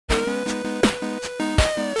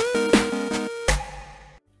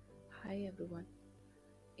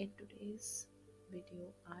In today's video,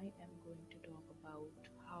 I am going to talk about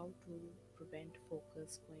how to prevent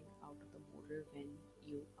focus going out of the modal when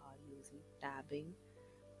you are using tabbing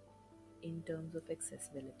in terms of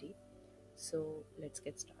accessibility. So let's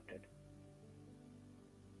get started.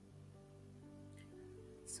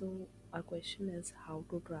 So our question is how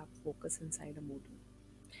to trap focus inside a modal.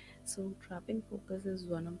 So trapping focus is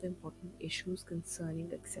one of the important issues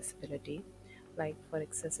concerning accessibility. Like for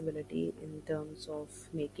accessibility in terms of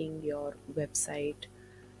making your website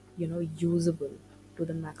usable to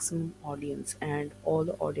the maximum audience, and all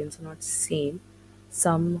the audience are not same.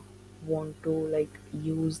 Some want to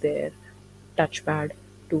use their touchpad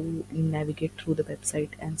to navigate through the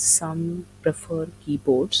website, and some prefer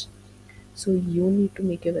keyboards. So you need to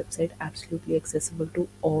make your website absolutely accessible to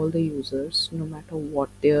all the users no matter what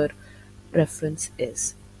their preference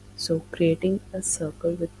is. So creating a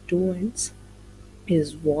circle with two ends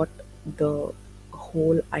is what the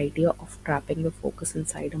whole idea of trapping the focus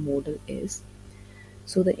inside a modal is.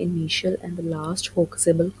 So the initial and the last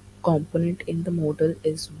focusable component in the modal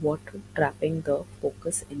is what trapping the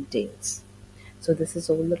focus entails. So this is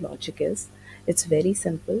all the logic is. It's very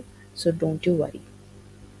simple, so don't you worry.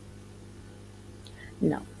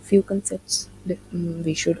 Now, few concepts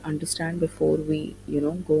we should understand before we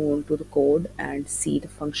go on to the code and see the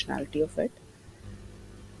functionality of it.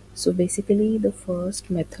 So basically, the first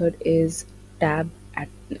method is tab at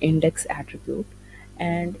index attribute,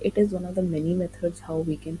 and it is one of the many methods how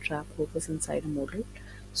we can trap focus inside a modal.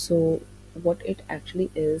 So what it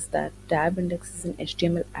actually is that tab index is an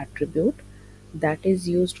HTML attribute that is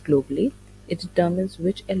used globally. It determines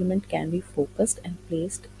which element can be focused and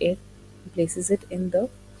places it in the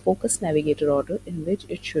focus navigator order in which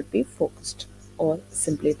it should be focused, or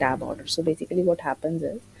simply tab order. So basically what happens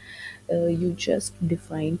is you just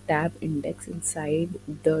define tab index inside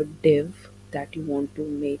the div that you want to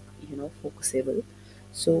make focusable.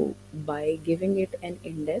 So by giving it an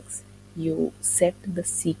index, you set the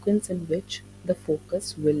sequence in which the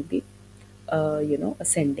focus will be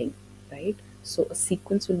ascending, right? So a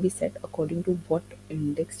sequence will be set according to what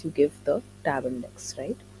index you give the tab index,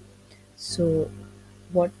 right? So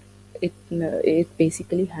what it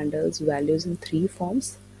basically handles values in three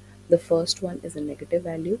forms. The first one is a negative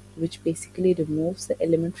value, which basically removes the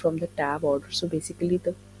element from the tab order. So basically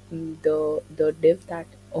the div that,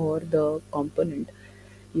 or the component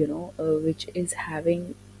which is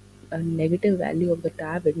having a negative value of the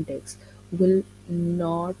tab index will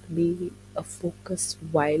not be a focus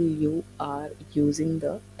while you are using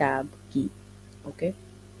the tab key. Okay,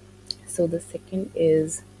 so the second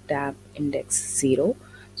is tab index 0.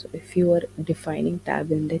 So if you are defining tab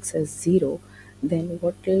index as 0, then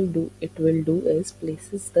what it will do is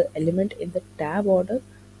places the element in the tab order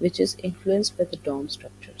which is influenced by the DOM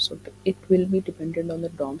structure. So it will be dependent on the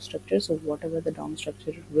DOM structure. So whatever the DOM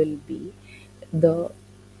structure will be, the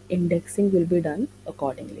indexing will be done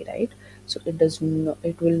accordingly, right? So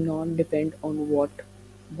it will not depend on what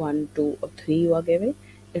 1, 2 or 3 you are giving.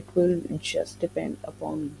 It will just depend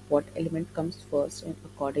upon what element comes first, and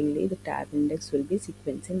accordingly the tab index will be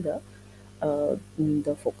sequencing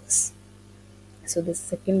the focus. So the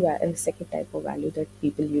second type of value that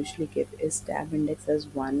people usually give is tab index as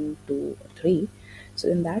 1, 2 or 3. So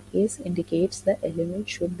in that case indicates the element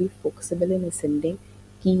should be focusable in ascending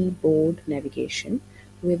keyboard navigation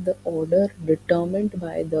with the order determined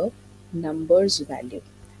by the numbers value,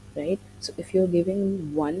 right? So if you're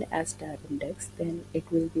giving 1 as tab index, then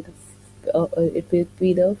it will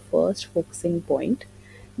be the first focusing point,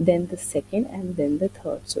 then the second, and then the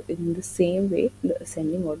third. So in the same way, the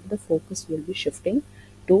ascending order, the focus will be shifting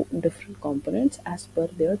to different components as per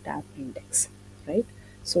their tab index, right?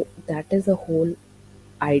 So that is the whole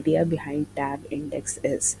idea behind tab index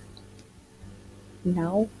is.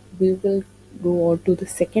 Now we will go on to the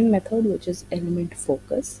second method, which is element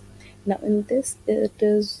focus. Now in this, it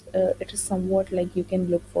is somewhat like you can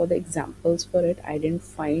look for the examples for it. I didn't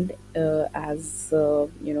find as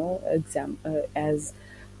as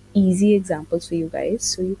easy examples for you guys,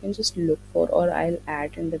 so you can just look for, or I'll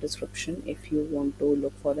add in the description if you want to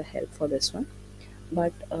look for the help for this one.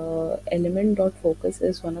 But element dot focus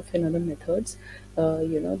is one of another methods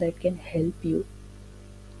that can help you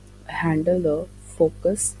handle the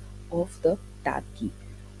focus of the tab key.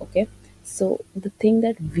 Okay, so the thing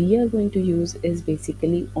that we are going to use is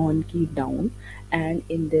basically on key down, and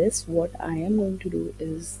in this what I am going to do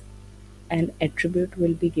is an attribute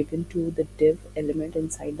will be given to the div element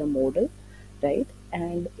inside the modal, right?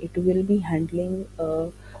 And it will be handling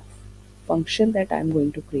a function that I'm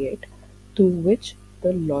going to create, to which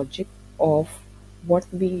the logic of what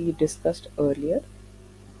we discussed earlier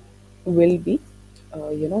will be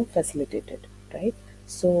facilitated, right?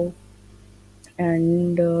 So,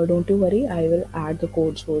 and don't you worry, I will add the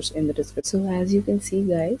code source in the description. So as you can see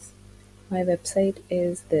guys, my website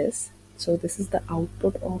is this. So this is the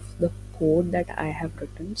output of the code that I have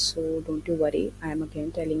written. So don't you worry, I am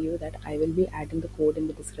again telling you that I will be adding the code in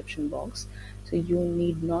the description box, so you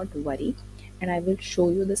need not worry. And I will show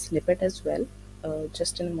you the snippet as well,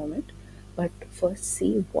 just in a moment. But first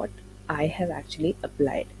see what I have actually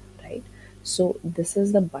applied, right? So this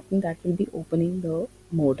is the button that will be opening the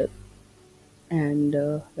modal, and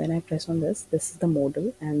when I press on this is the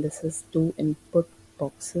modal, and this is two input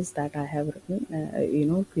boxes that I have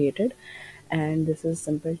written, created, and this is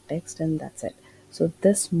simple text, and that's it. So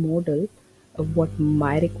this modal, what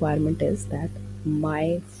my requirement is that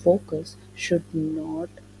my focus should not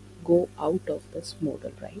go out of this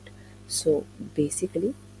modal, right? So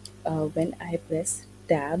basically, when I press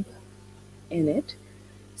tab in it,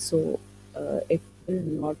 so it will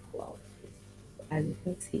not go out. As you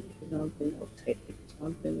can see, it is not going outside, it is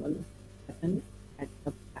not going on the button at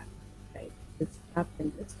the back, right? It's tapped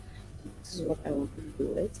in this. So this is what I want to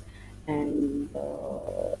do is, and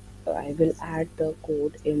I will add the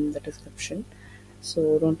code in the description.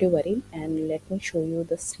 So don't you worry, and let me show you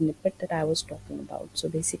the snippet that I was talking about. So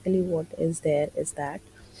basically, what is there is that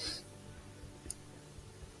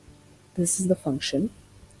this is the function.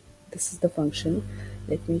 This is the function.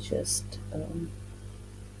 Let me just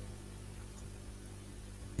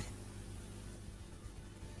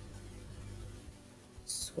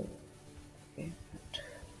so okay, that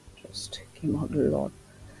just came out a lot.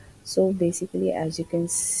 So basically, as you can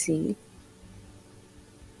see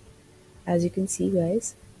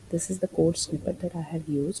guys, this is the code snippet that I have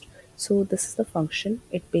used. So this is the function.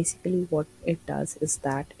 It basically, what it does is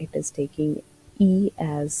that it is taking e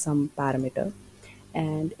as some parameter,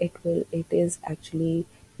 and it is actually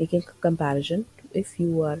making a comparison if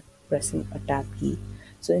you are pressing a tab key.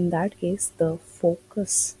 So in that case, the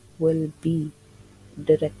focus will be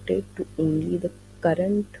directed to only the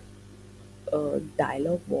current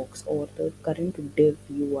dialog box or the current div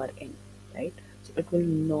you are in, right? So it will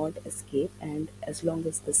not escape, and as long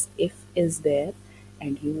as this if is there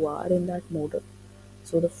and you are in that modal,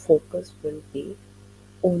 so the focus will be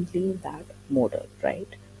only that modal, right?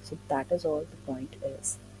 So that is all the point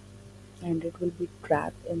is, and it will be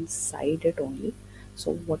trapped inside it only.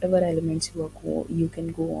 So whatever elements you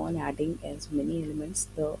can go on adding as many elements,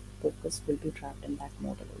 the focus will be trapped in that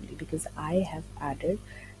model only, because I have added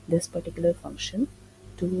this particular function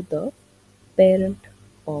to the parent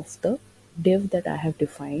of the div that I have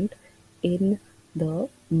defined in the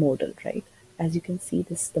model, right? As you can see,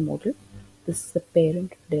 this is the model, this is the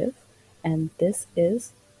parent div, and this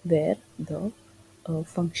is where the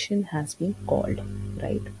function has been called,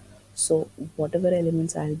 right? So whatever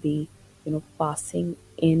elements I'll be, passing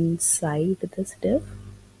inside this div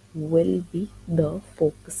will be the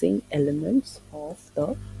focusing elements of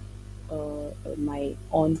the my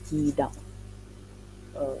on key down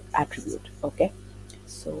attribute. Okay,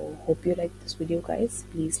 so hope you like this video guys.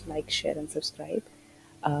 Please like, share and subscribe.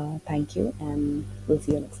 Thank you, and we'll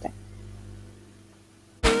see you next time.